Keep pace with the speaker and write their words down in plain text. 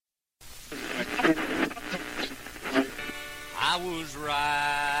was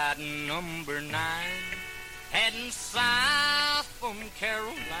riding number 9, heading south from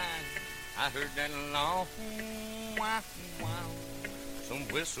Caroline. I heard that long wow, wow, some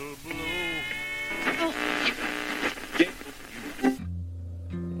whistle blow.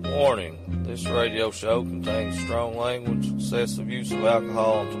 Warning, this radio show contains strong language, excessive use of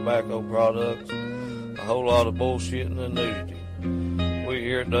alcohol and tobacco products, a whole lot of bullshitting and nudity. We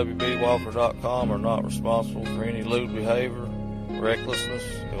here at WBWalker.com are not responsible for any lewd behavior, recklessness,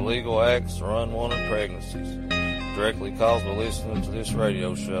 illegal acts, or unwanted pregnancies directly caused by listening to this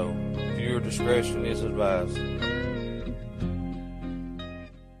radio show. Viewer discretion is advised.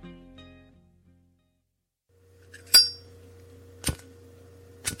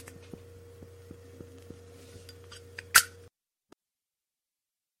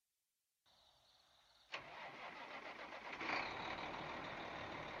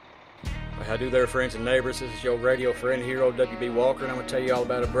 How do there, friends and neighbors? This is your radio friend, Hero WB Walker, and I'm going to tell you all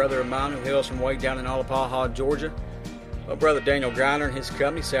about a brother of mine who hails from way down in Allapaha, Georgia. My brother Daniel Greiner and his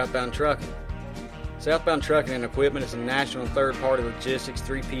company, Southbound Trucking. Southbound Trucking and Equipment is a national and third-party logistics,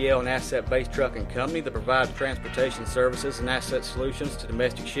 3PL, and asset-based trucking company that provides transportation services and asset solutions to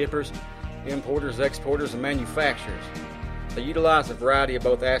domestic shippers, importers, exporters, and manufacturers. They utilize a variety of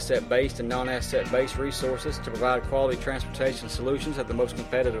both asset-based and non-asset-based resources to provide quality transportation solutions at the most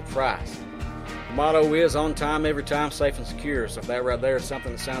competitive price. The motto is on time, every time, safe and secure. So if that right there is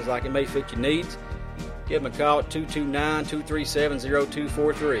something that sounds like it may fit your needs, give them a call at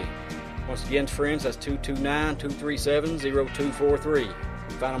 229-237-0243. Once again, friends, that's 229-237-0243. You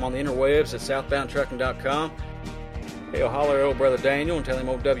can find them on the interwebs at southboundtrucking.com. Hell, holler at old brother Daniel and tell him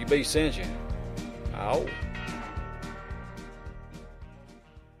old WB sends you. Oh.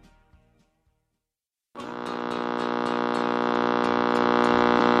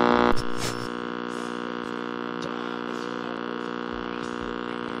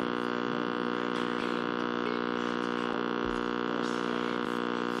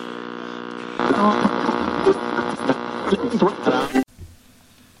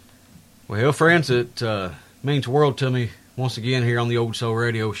 Well, friends, it means the world to me once again here on the Old Soul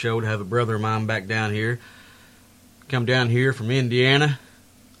Radio Show to have a brother of mine back down here. Come down here from Indiana.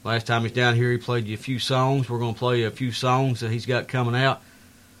 Last time he's down here, he played you a few songs. We're going to play you a few songs that he's got coming out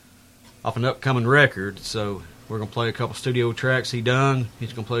off an upcoming record. So we're going to play a couple studio tracks he done.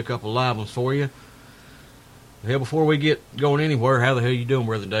 He's going to play a couple live ones for you. Hell, before we get going anywhere, how the hell you doing,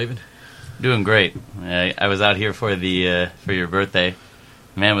 Brother David? Doing great. I was out here for your birthday.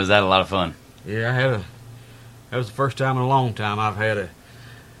 Man, was that a lot of fun. Yeah, that was the first time in a long time I've had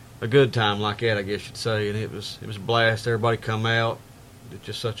a good time like that, I guess you'd say, and it was a blast. Everybody come out. It's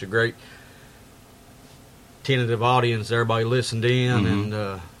just such a great tentative audience. Everybody listened in,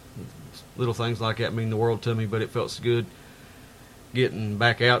 and little things like that mean the world to me, but it felt so good getting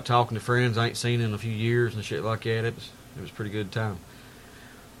back out, talking to friends I ain't seen in a few years and shit like that. It was a pretty good time.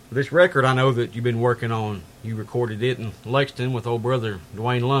 This record I know that you've been working on, you recorded it in Lexington with old brother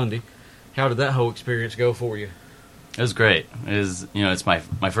Dwayne Lundy. How did that whole experience go for you? It was great. It's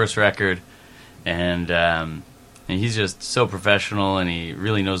my first record, and he's just so professional, and he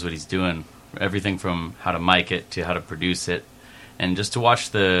really knows what he's doing. Everything from how to mic it to how to produce it, and just to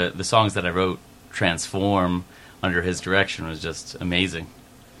watch the songs that I wrote transform under his direction was just amazing.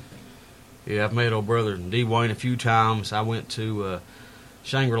 Yeah, I've met old brother Dwayne a few times. I went to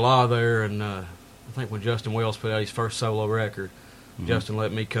Shangri-La there, and I think when Justin Wells put out his first solo record, Justin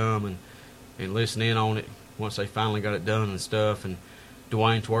let me come and listen in on it once they finally got it done and stuff. And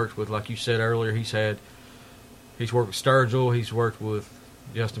Dwayne's worked with, like you said earlier, he's worked with Sturgill, he's worked with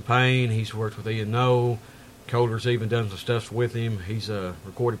Justin Payne, he's worked with Ian Noel, Coulter's even done some stuff with him. He's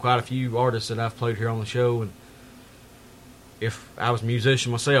recorded quite a few artists that I've played here on the show. And if I was a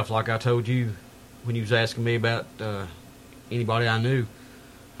musician myself, like I told you when you was asking me about anybody I knew,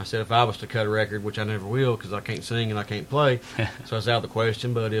 I said if I was to cut a record, which I never will because I can't sing and I can't play, so it's out of the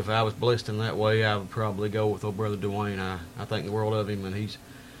question, but if I was blessed in that way, I would probably go with old brother Dwayne. I think the world of him, and he's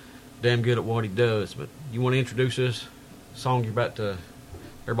damn good at what he does. But you want to introduce this song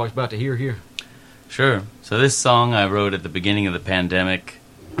everybody's about to hear here? Sure. So this song I wrote at the beginning of the pandemic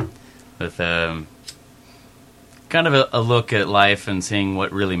with kind of a look at life and seeing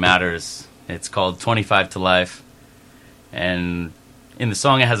what really matters. It's called 25 to Life, and in the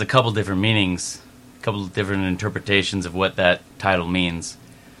song, it has a couple different meanings, a couple different interpretations of what that title means.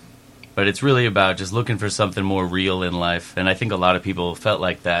 But it's really about just looking for something more real in life. And I think a lot of people felt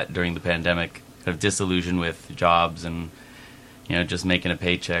like that during the pandemic, kind of disillusioned with jobs and, just making a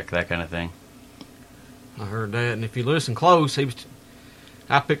paycheck, that kind of thing. I heard that. And if you listen close, he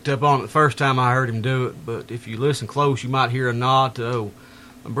I picked up on it the first time I heard him do it, but if you listen close, you might hear a nod to,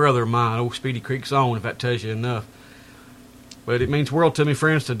 a brother of mine, old Speedy Creek's Own, if that tells you enough. But it means the world to me,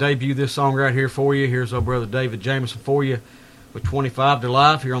 friends, to debut this song right here for you. Here's old brother David Jameson for you with 25 to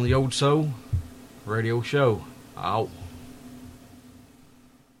Life here on the Old Soul Radio Show. Ow.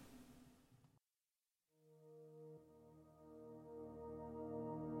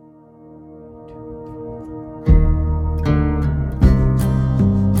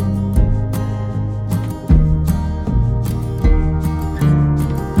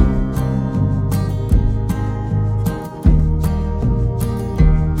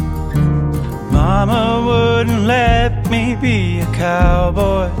 Mama wouldn't let me be a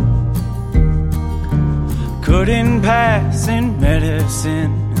cowboy. Couldn't pass in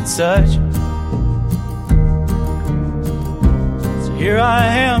medicine and such. So here I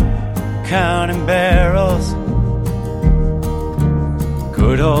am, counting barrels.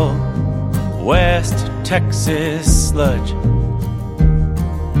 Good old West Texas sludge.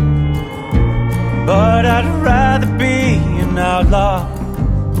 But I'd rather be an outlaw,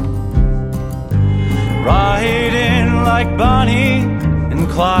 riding like Bonnie and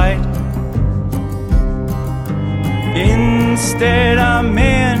Clyde. Instead I'm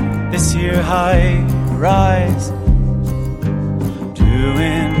in this here high rise,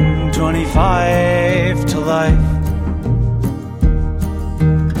 doing 25 to life.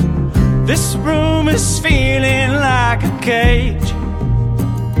 This room is feeling like a cage,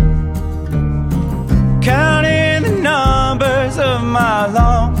 counting the numbers of my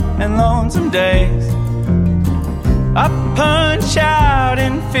long and lonesome days. I punch out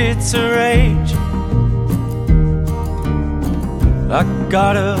in fits of rage. I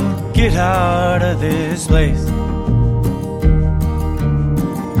gotta get out of this place.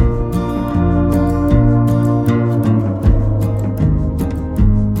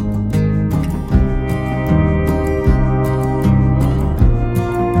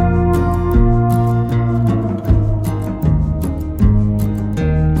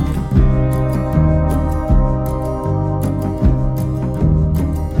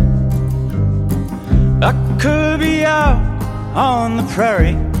 I could be out on the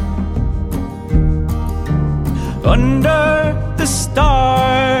prairie, under the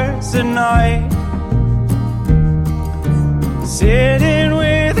stars at night, sitting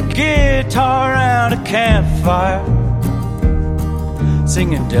with a guitar around a campfire,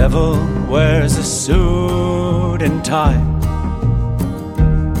 singing Devil Wears a Suit and Tie.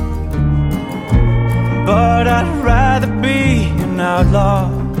 But I'd rather be an outlaw,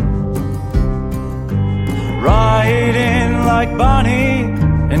 riding like Bonnie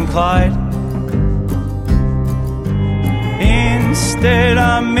and Clyde. Instead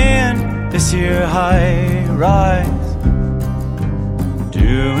I'm in this here high rise,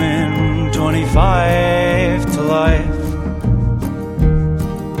 doing 25 to life.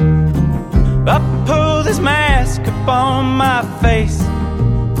 I pull this mask up on my face,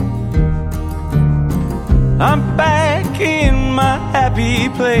 I'm back in my happy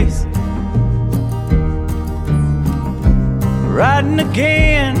place, riding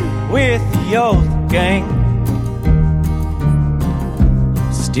again with the old gang,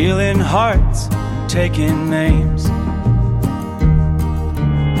 stealing hearts, taking names.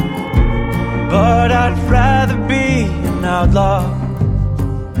 But I'd rather be an outlaw,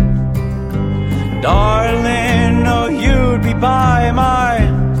 darling, oh you'd be by my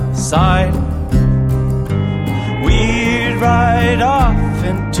side. We'd ride off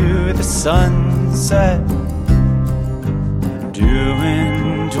into the sunset,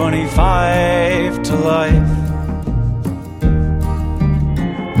 doing 25 to life.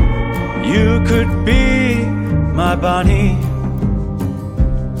 You could be my Bonnie,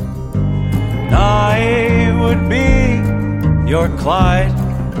 and I would be your Clyde.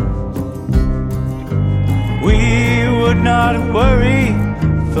 We would not worry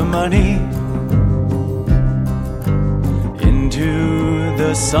for money, into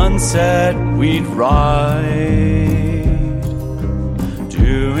the sunset we'd ride,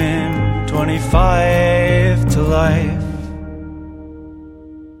 doing 25 to life.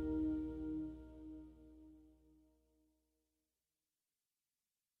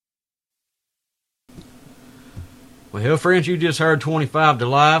 Well, friends, you just heard 25 to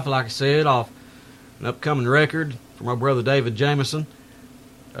Life, like I said, off an upcoming record from our brother David Jameson.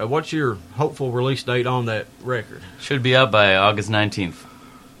 What's your hopeful release date on that record? Should be out by August 19th.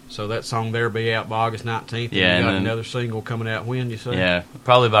 So that song there will be out by August 19th. Yeah, and you got then another single coming out when, you say? Yeah,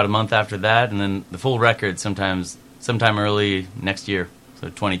 probably about a month after that, and then the full record sometime early next year, so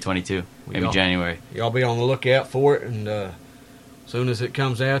 2022, maybe January. Y'all be on the lookout for it, and Soon as it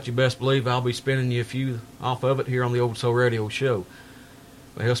comes out, you best believe I'll be spinning you a few off of it here on the Old Soul Radio Show.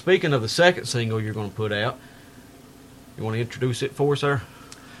 Well, speaking of the second single you're going to put out, you want to introduce it for us, sir?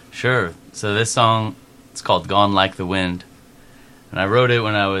 Sure. So this song, it's called Gone Like the Wind. And I wrote it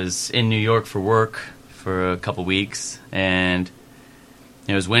when I was in New York for work for a couple weeks. And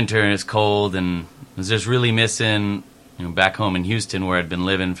it was winter and it's cold, and I was just really missing, back home in Houston where I'd been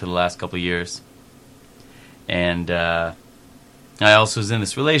living for the last couple of years. And I also was in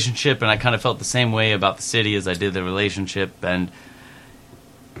this relationship, and I kind of felt the same way about the city as I did the relationship. And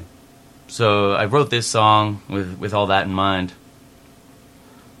so I wrote this song with all that in mind.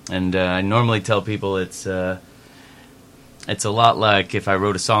 And I normally tell people it's a lot like if I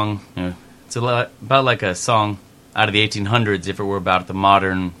wrote a song, it's a lot about like a song out of the 1800s if it were about the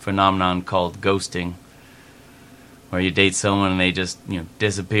modern phenomenon called ghosting, where you date someone and they just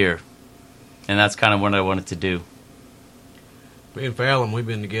disappear. And that's kind of what I wanted to do. Me and Fallon, we've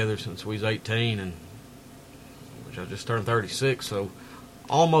been together since we was 18, and which I just turned 36, so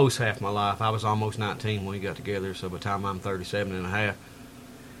almost half my life. I was almost 19 when we got together, so by the time I'm 37 and a half,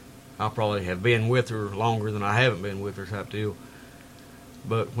 I'll probably have been with her longer than I haven't been with her type deal.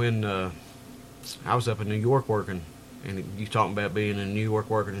 But when I was up in New York working, and you talking about being in New York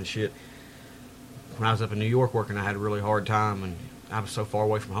working and shit, when I was up in New York working, I had a really hard time, and I was so far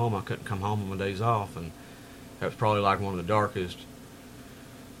away from home, I couldn't come home on my days off, and that was probably like one of the darkest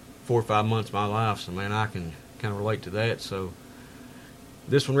 4 or 5 months of my life. So, man, I can kind of relate to that. So,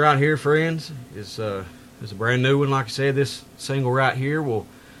 this one right here, friends, is a brand new one. Like I said, this single right here will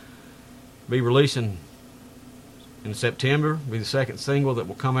be releasing in September. Be the second single that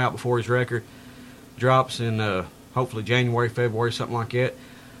will come out before his record drops in hopefully January, February, something like that.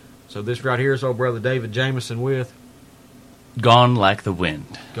 So, this right here is old brother David Jameson with Gone Like the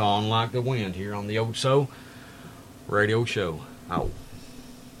Wind. Gone Like the Wind here on the Old Soul Radio Show. Oh.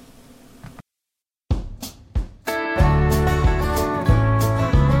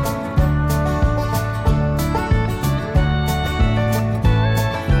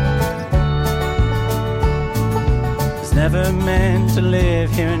 Was never meant to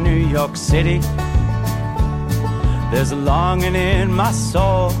live here in New York City. There's a longing in my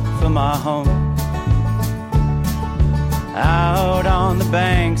soul for my home, out on the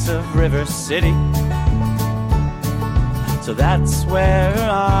banks of River City. So that's where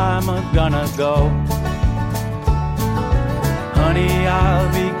I'm gonna go. Honey, I'll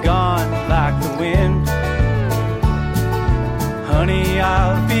be gone like the wind. Honey,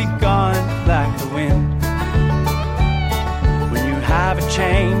 I'll be gone like the wind. When you have a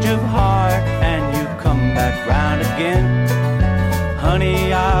change of heart and you come back round again,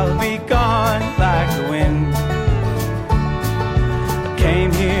 honey, I'll be gone like the wind. I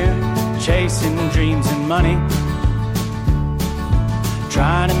came here chasing dreams and money,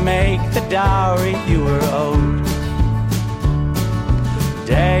 trying to make the dowry you were owed.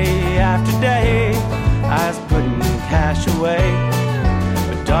 Day after day, I was putting cash away,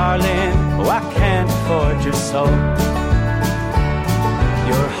 but darling, oh, I can't afford your soul.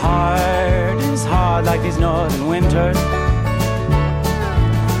 Your heart is hard like these northern winters.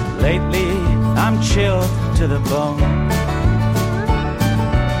 Lately, I'm chilled to the bone.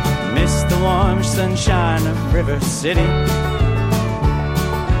 Miss the warm sunshine of River City.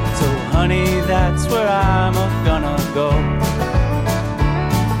 So honey, that's where I'm gonna go.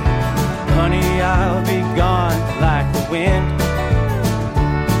 Honey, I'll be gone like the wind.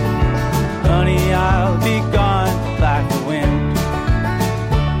 Honey, I'll be gone like the wind.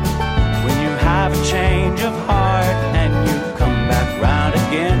 When you have a change of heart and you come back round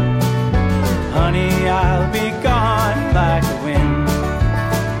again, honey, I'll be gone like the wind.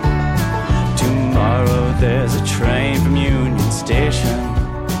 Tomorrow there's a train from Union Station.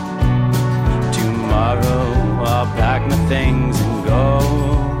 Tomorrow I'll pack my things and go.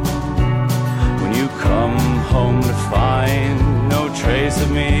 When you come home to find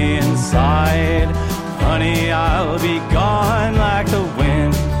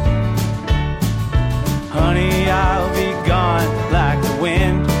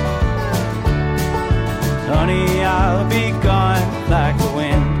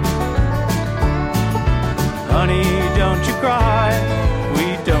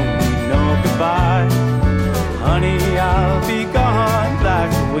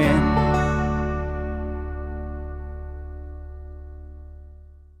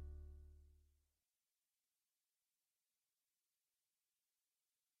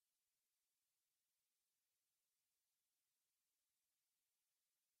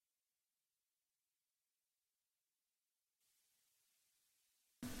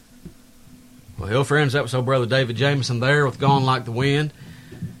Well, hell, friends, that was old brother David Jameson there with Gone Like the Wind.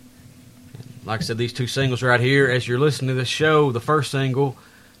 Like I said, these two singles right here, as you're listening to this show, the first single,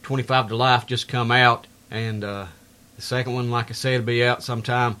 25 to Life, just come out, and the second one, like I said, will be out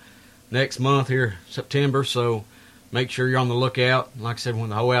sometime next month here, September, so make sure you're on the lookout. Like I said, when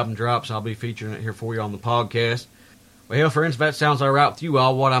the whole album drops, I'll be featuring it here for you on the podcast. Well, hell, friends, if that sounds all right with you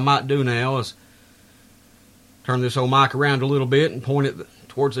all, what I might do now is turn this old mic around a little bit and point it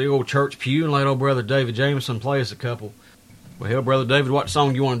towards the old church pew and let old brother David Jameson play us a couple. Well, hell, brother David, what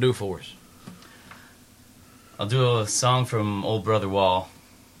song do you want to do for us? I'll do a song from Old Brother Wall.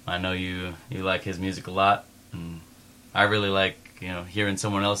 I know you like his music a lot, and I really like hearing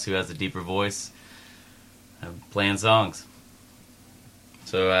someone else who has a deeper voice playing songs.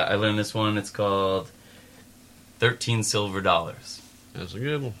 So I learned this one. It's called 13 Silver Dollars. That's a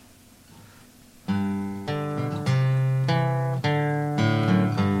good one.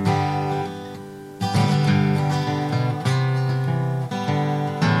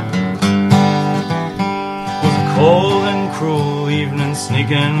 Cold and cruel evening,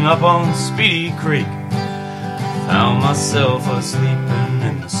 sneaking up on Speedy Creek, found myself asleeping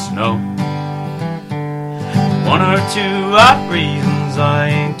in the snow. One or two odd reasons I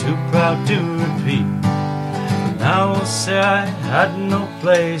ain't too proud to repeat, and I will say I had no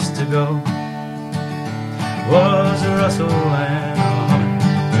place to go. Was a rustle and a humming,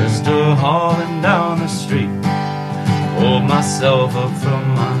 just a hauling down the street, pulled myself up from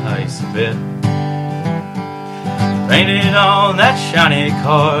my icy bed. Painted on that shiny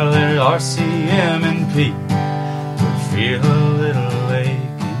car, let RCM and P could feel a little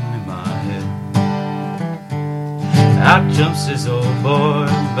aching in my head. Out jumps this old boy,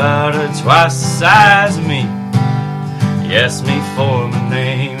 about twice the size of me. He asked me for my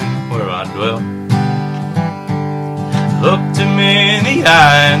name and where I dwelt. Looked him in the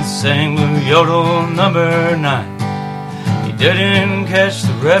eye and sang Blue Yodel number 9. He didn't catch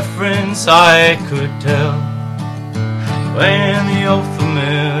the reference, I could tell. When the old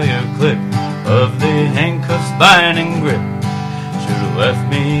familiar click of the handcuffs binding grip should have left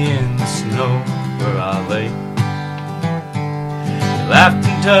me in the snow where I lay. He laughed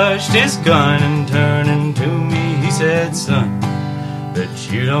and touched his gun and turning to me he said, "Son,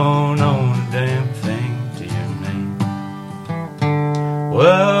 bet you don't own a damn thing to your name."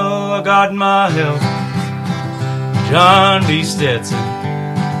 Well, I got my help, John B. Stetson,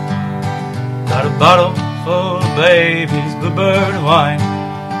 got a bottle full of baby's bluebird wine.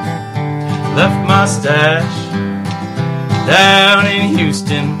 Left my stash down in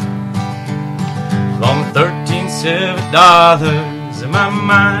Houston, along with 13 silver dollars in my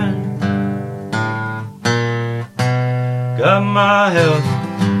mind. Got my health,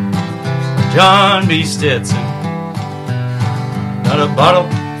 John B. Stetson, got a bottle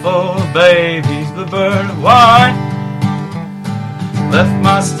full of baby's bluebird wine. Left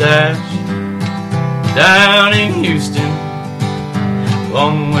my stash down in Houston,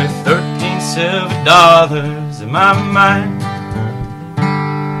 along with 13 silver dollars in my mind.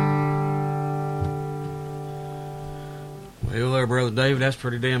 Well, there, brother David, that's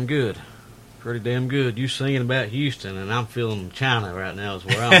pretty damn good. Pretty damn good. You singing about Houston, and I'm feeling China right now is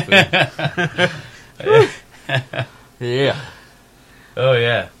where I'm feeling. Yeah. Oh,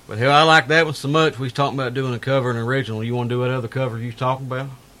 yeah. But hell, I like that one so much. We was talking about doing a cover and original. You want to do that other cover you was talking about?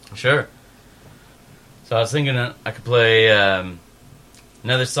 Sure. So I was thinking I could play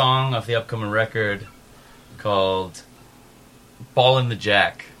another song off the upcoming record called Ballin' the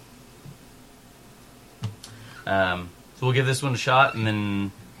Jack. So we'll give this one a shot, and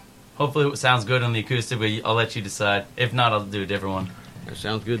then hopefully it sounds good on the acoustic, but I'll let you decide. If not, I'll do a different one. That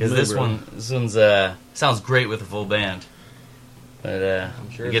sounds good to me, Because this brother. one's sounds great with a full band. But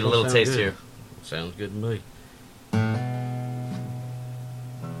I'm sure you it's get a gonna little sound taste good. here. Sounds good to me.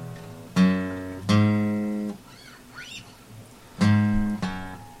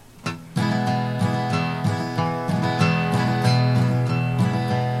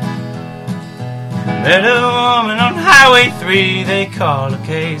 Met a woman on Highway 3, they call her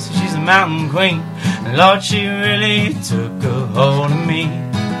Case. She's a mountain queen, and Lord, she really took a hold of me.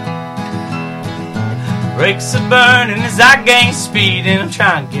 Brakes are burning as I gain speed, and I'm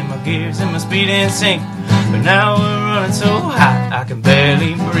trying to get my gears and my speed in sync. But now we're running so hot, I can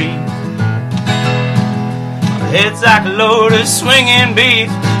barely breathe. My head's like a load of swinging beef.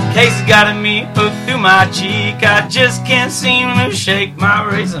 Case has got me hooked through my cheek. I just can't seem to shake my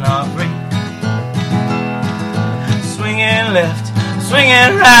racing heart free. Swinging left,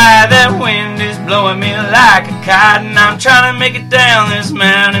 swinging right, that wind is blowing me like a kite, and I'm trying to make it down this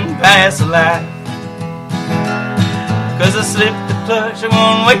mountain past the light. Cause I slipped the clutch, I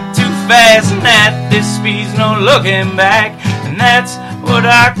went way too fast, and at this speed's no looking back, and that's what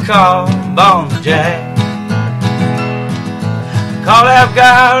I call Bon Jack. Call out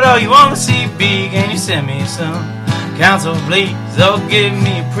God, oh, you want to see big, and you send me some counsel, please. Oh, give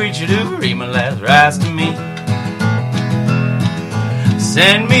me a preacher to read my last rites to me.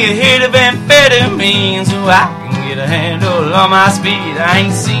 Send me a hit of amphetamine so I can get a handle on my speed. I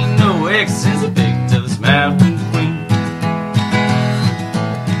ain't seen no X since I picked up this mountain queen.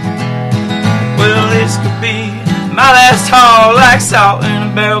 Well, this could be my last haul, like salt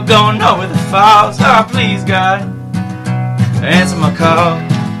in a barrel going over the falls. Oh, please, God, answer my call.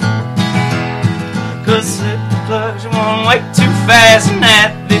 'Cause slip the clutch won't wait too fast, and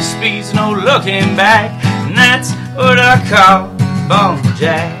at this speed's no looking back, and that's what I call Bon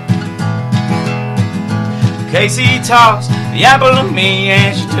Jack. Casey tossed the apple to me,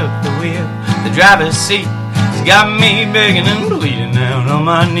 and she took the wheel, the driver's seat. She's got me begging and bleeding down on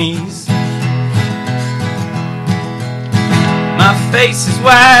my knees. My face is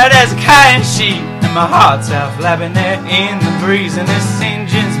white as a cotton sheet, and my heart's out flapping there in the breeze, and this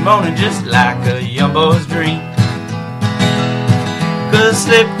engine's moaning just like a young boy's dream. 'Cause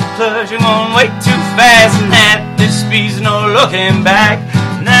slip the clutch, I'm gonna wait too fast, and at this speed's no looking back,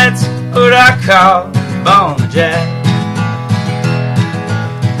 and that's what I call Bon Jack.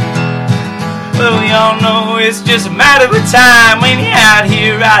 Well, we all know it's just a matter of time when you're out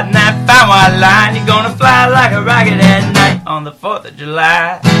here riding that fine white line. You're gonna fly like a rocket at night on the 4th of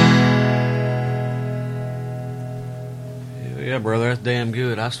July. Yeah, brother, that's damn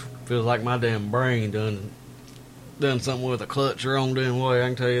good. I feel like my damn brain done something with a clutch the wrong damn way. I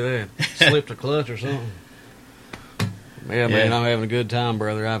can tell you that. Slipped a clutch or something. Yeah, man, I'm having a good time,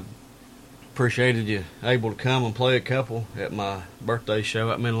 brother. I appreciated you able to come and play a couple at my birthday show.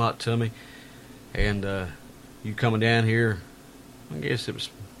 That meant a lot to me. And you coming down here, I guess it was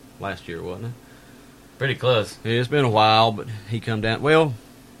last year, wasn't it? Pretty close. Yeah, it's been a while, but he come down, well,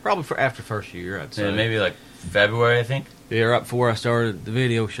 probably for after first year, I'd say. Yeah, maybe like February, I think. Yeah, right before I started the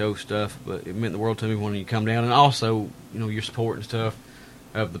video show stuff, but it meant the world to me when you come down. And also, you know, your support and stuff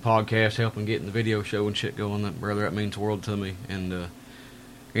of the podcast, helping getting the video show and shit going, brother, that means the world to me. And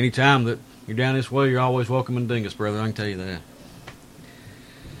anytime that you're down this way, you're always welcome in Dingus, brother, I can tell you that.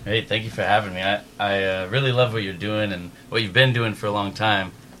 Hey, thank you for having me. I really love what you're doing and what you've been doing for a long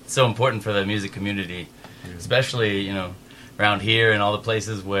time. It's so important for the music community, especially, you know, around here and all the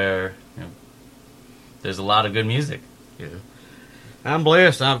places where, you know, there's a lot of good music. Yeah, I'm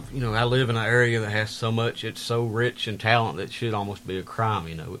blessed. I live in an area that has so much. It's so rich in talent that it should almost be a crime.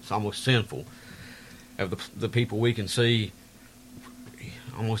 You know, it's almost sinful. Of the people we can see,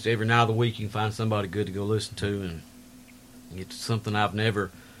 almost every night of the week, you can find somebody good to go listen to, and it's something I've never.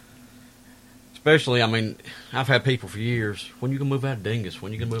 Especially, I mean, I've had people for years. When you can move out of Dingus?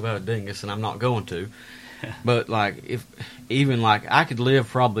 When you can move out of Dingus? And I'm not going to. But like, I could live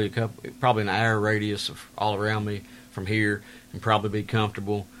probably an hour radius of all around me from here, and probably be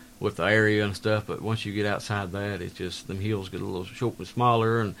comfortable with the area and stuff. But once you get outside that, it's just them hills get a little short and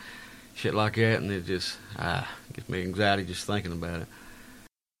smaller and shit like that, and it just gets me anxiety just thinking about it.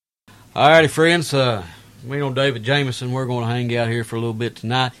 Alrighty, friends. Me and David Jameson, we're going to hang out here for a little bit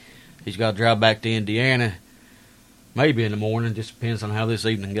tonight. He's got to drive back to Indiana, maybe in the morning. Just depends on how this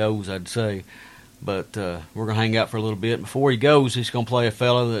evening goes, I'd say. But we're going to hang out for a little bit. Before he goes, he's going to play a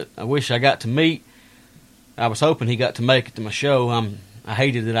fella that I wish I got to meet. I was hoping he got to make it to my show. I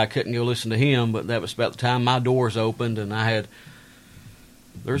hated that I couldn't go listen to him, but that was about the time my doors opened, and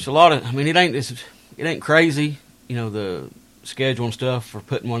there's a lot of, I mean, it ain't crazy, you know, the schedule and stuff for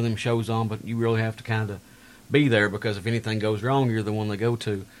putting one of them shows on, but you really have to kind of be there, because if anything goes wrong, you're the one they go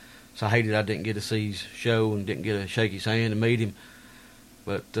to. So I hated I didn't get to see his show and didn't get to shake his hand and meet him.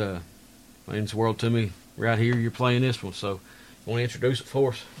 But it means the world to me. Right here, you're playing this one, so you want to introduce it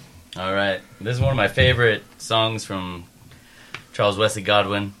for us? All right. This is one of my favorite songs from Charles Wesley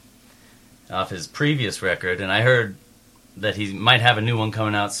Godwin off his previous record, and I heard that he might have a new one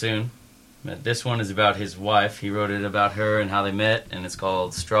coming out soon. But this one is about his wife. He wrote it about her and how they met, and it's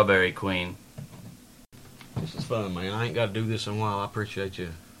called Strawberry Queen. This is fun, man. I ain't got to do this in a while. I appreciate you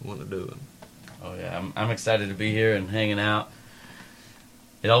wanting to do it. Oh, yeah. I'm excited to be here and hanging out.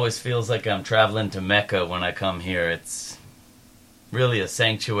 It always feels like I'm traveling to Mecca when I come here. It's really a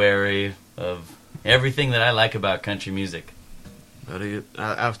sanctuary of everything that I like about country music. But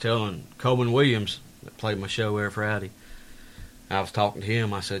I was telling Coleman Williams, that played my show every Friday, I was talking to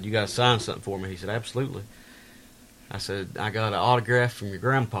him. I said, "You got to sign something for me." He said, "Absolutely." I said, "I got an autograph from your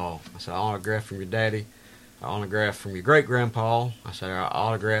grandpa." I said, "An autograph from your daddy. An autograph from your great-grandpa." I said, "An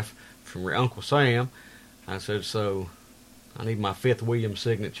autograph from your Uncle Sam." I said, "So I need my fifth Williams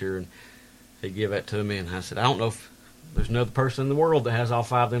signature, and he gave that to me, and I said, I don't know if there's another person in the world that has all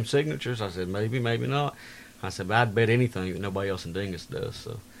 5 of them signatures. I said, maybe, maybe not. I said, but I'd bet anything that nobody else in Dingus does,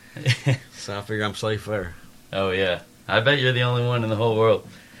 so so I figure I'm safe there. Oh, yeah. I bet you're the only one in the whole world.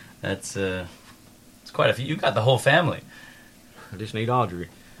 That's it's quite a few. You got the whole family. I just need Audrey,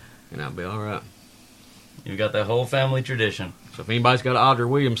 and I'll be all right. You've got that whole family tradition. So if anybody's got an Audrey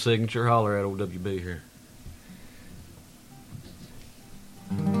Williams signature, holler at OWB here.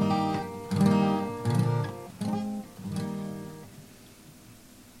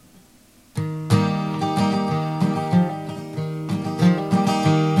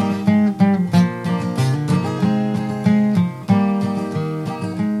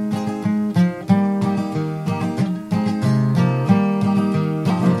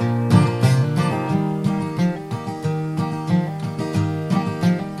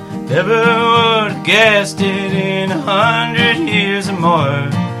 Never would have guessed it in 100 years or more.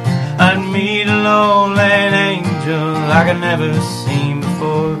 I'd meet a lowland angel like I'd never seen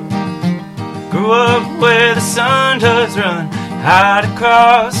before. Grew up where the sun does run high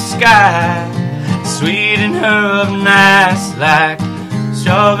across the sky, sweeten her up nice like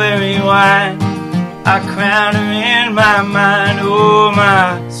strawberry wine. I crowned her in my mind, oh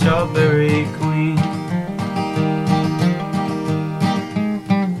my strawberry queen.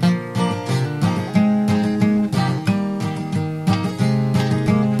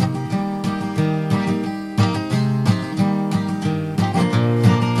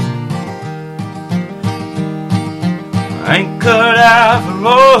 I ain't cut out for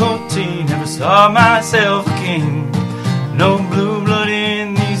royalty, never saw myself a king. No blue blood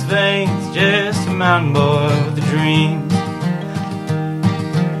in these veins, just a mountain boy with a dream.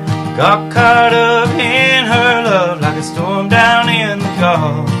 Got caught up in her love like a storm down in the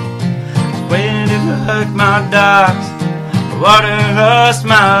Gulf. Waiting to hurt my docks, water rust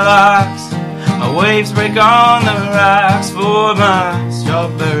my locks. My waves break on the rocks for my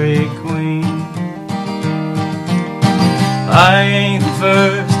strawberry queen. I ain't the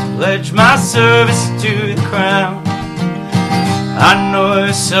first to pledge my service to the crown. I know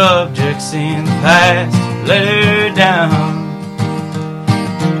her subjects in the past let her down.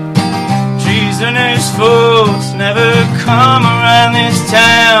 Treasonous folks never come around this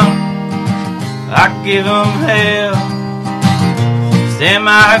town. I give them hell, stand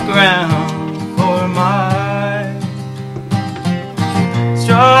my ground for my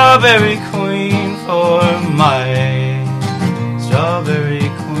strawberry queen, for my strawberry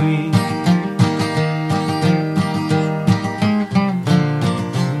queen.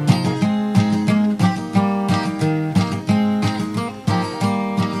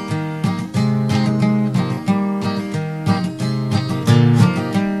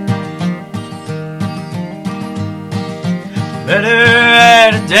 Met her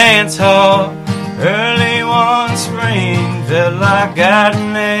at a dance hall early one spring. Felt like God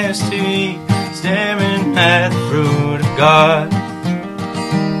an ST, staring at the fruit of God.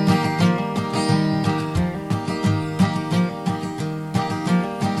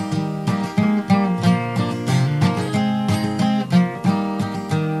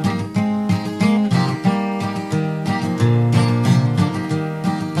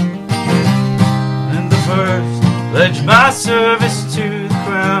 Pledge my service to the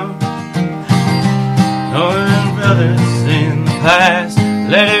crown. Northern brothers in the past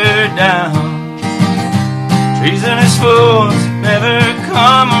let her down. Treasonous fools never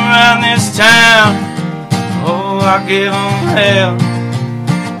come around this town. Oh, I give them hell,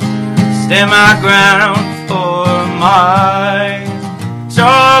 stand my ground for my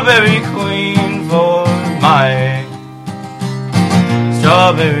strawberry queen, for my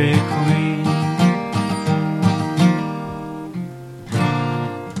strawberry queen.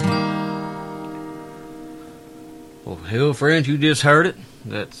 Well, friends, you just heard it.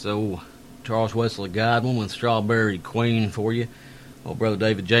 That's old Charles Wesley Godwin with Strawberry Queen for you. Old brother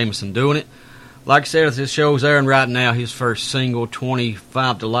David Jameson doing it. Like I said, as this show's airing right now, his first single,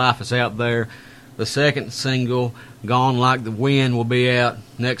 25 to Life, is out there. The second single, Gone Like the Wind, will be out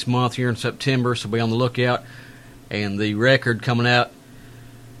next month here in September, so be on the lookout. And the record coming out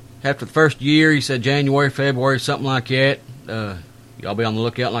after the first year, he said January, February, something like that. Y'all be on the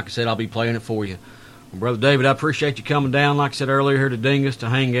lookout. Like I said, I'll be playing it for you. Well, Brother David, I appreciate you coming down, like I said earlier, here to Dingus to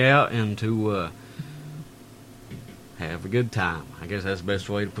hang out and to have a good time. I guess that's the best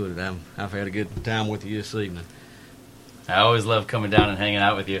way to put it. I've had a good time with you this evening. I always love coming down and hanging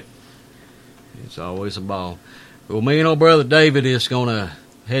out with you. It's always a ball. Well, me and old Brother David is going to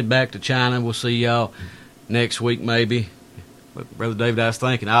head back to China. We'll see y'all next week maybe. But Brother David, I was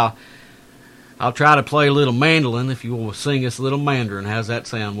thinking, I'll I'll try to play a little mandolin if you will sing us a little Mandarin. How's that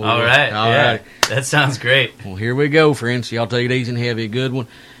sound? All right. All yeah, right. That sounds great. Well, here we go, friends. Y'all take it easy and have a good one.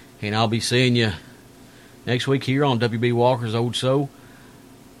 And I'll be seeing you next week here on W.B. Walker's Old Soul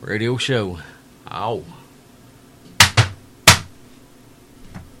Radio Show. Ow.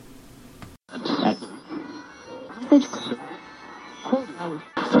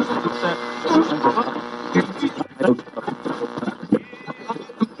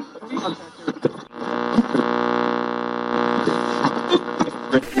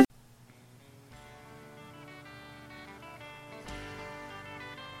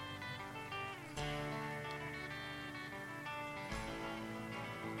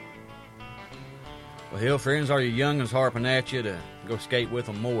 Well, hell, friends, are your young'uns harping at you to go skate with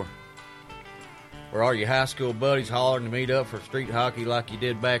them more? Or are your high school buddies hollering to meet up for street hockey like you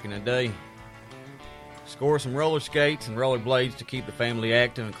did back in the day? Score some roller skates and roller blades to keep the family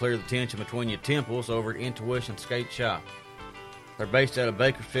active and clear the tension between your temples over at Intuition Skate Shop. They're based out of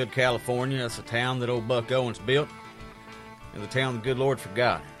Bakersfield, California. That's the town that old Buck Owens built and the town the good Lord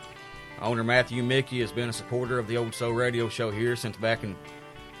forgot. Owner Matthew Mickey has been a supporter of the Old Soul Radio Show here since back in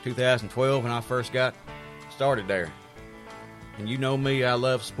 2012 when I first got started there. And you know me, I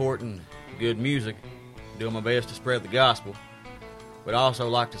love supporting good music, doing my best to spread the gospel, but I also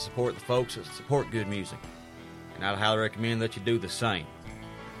like to support the folks that support good music, and I'd highly recommend that you do the same.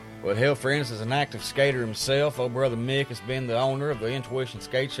 Well, hell, friends, as an active skater himself, old brother Mick has been the owner of the Intuition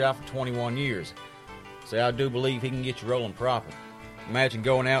Skate Shop for 21 years, so I do believe he can get you rolling proper. Imagine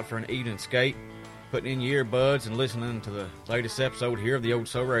going out for an evening skate, putting in your earbuds and listening to the latest episode here of the Old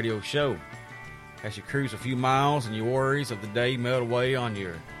Soul Radio Show. As you cruise a few miles and your worries of the day melt away on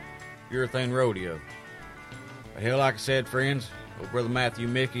your urethane rodeo. But hell, like I said, friends, old brother Matthew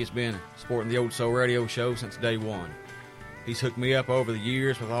Mickey has been supporting the Old Soul Radio Show since day one. He's hooked me up over the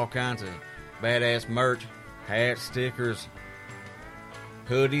years with all kinds of badass merch, hats, stickers,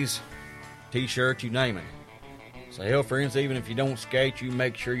 hoodies, t-shirts, you name it. So hell, friends, even if you don't skate, you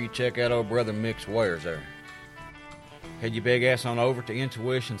make sure you check out old brother Mick's wares there. Head your big ass on over to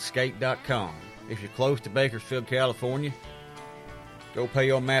intuitionskate.com. If you're close to Bakersfield, California, go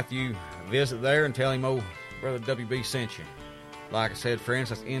pay old Matthew a visit there and tell him old brother WB sent you. Like I said, friends,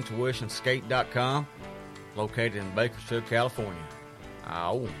 that's intuitionskate.com, located in Bakersfield, California.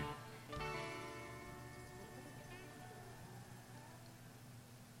 Ow.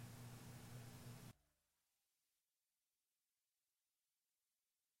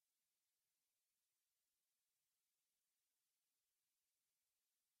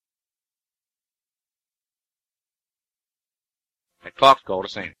 That clock's called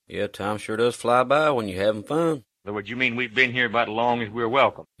us in. Yeah, time sure does fly by when you're having fun. In other words, you mean we've been here about as long as we're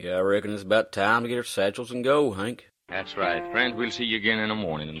welcome? Yeah, I reckon it's about time to get our satchels and go, Hank. That's right. Friends, we'll see you again in the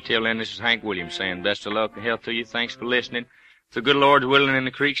morning. Until then, this is Hank Williams saying best of luck and health to you. Thanks for listening. If the good Lord's willing and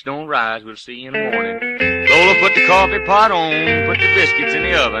the creeks don't rise, we'll see you in the morning. Lola, put the coffee pot on, put the biscuits in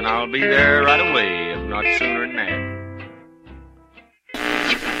the oven. I'll be there right away, if not sooner than that.